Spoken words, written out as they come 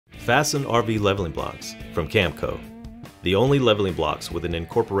FasTen RV leveling blocks from Camco. The only leveling blocks with an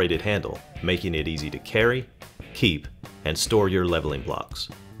incorporated handle, making it easy to carry, keep, and store your leveling blocks.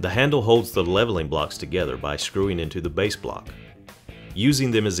 The handle holds the leveling blocks together by screwing into the base block.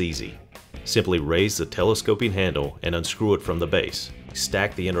 Using them is easy. Simply raise the telescoping handle and unscrew it from the base.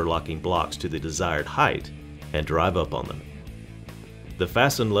 Stack the interlocking blocks to the desired height and drive up on them. The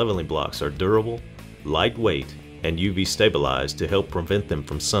FasTen leveling blocks are durable, lightweight, and UV stabilized to help prevent them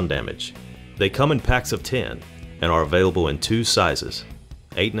from sun damage. They come in packs of 10 and are available in two sizes,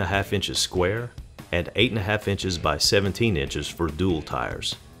 8.5 inches square and 8.5 inches by 17 inches for dual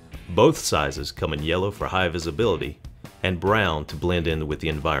tires. Both sizes come in yellow for high visibility and brown to blend in with the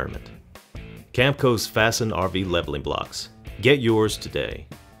environment. Camco's FasTen RV leveling blocks. Get yours today.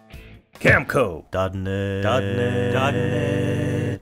 Camco.net.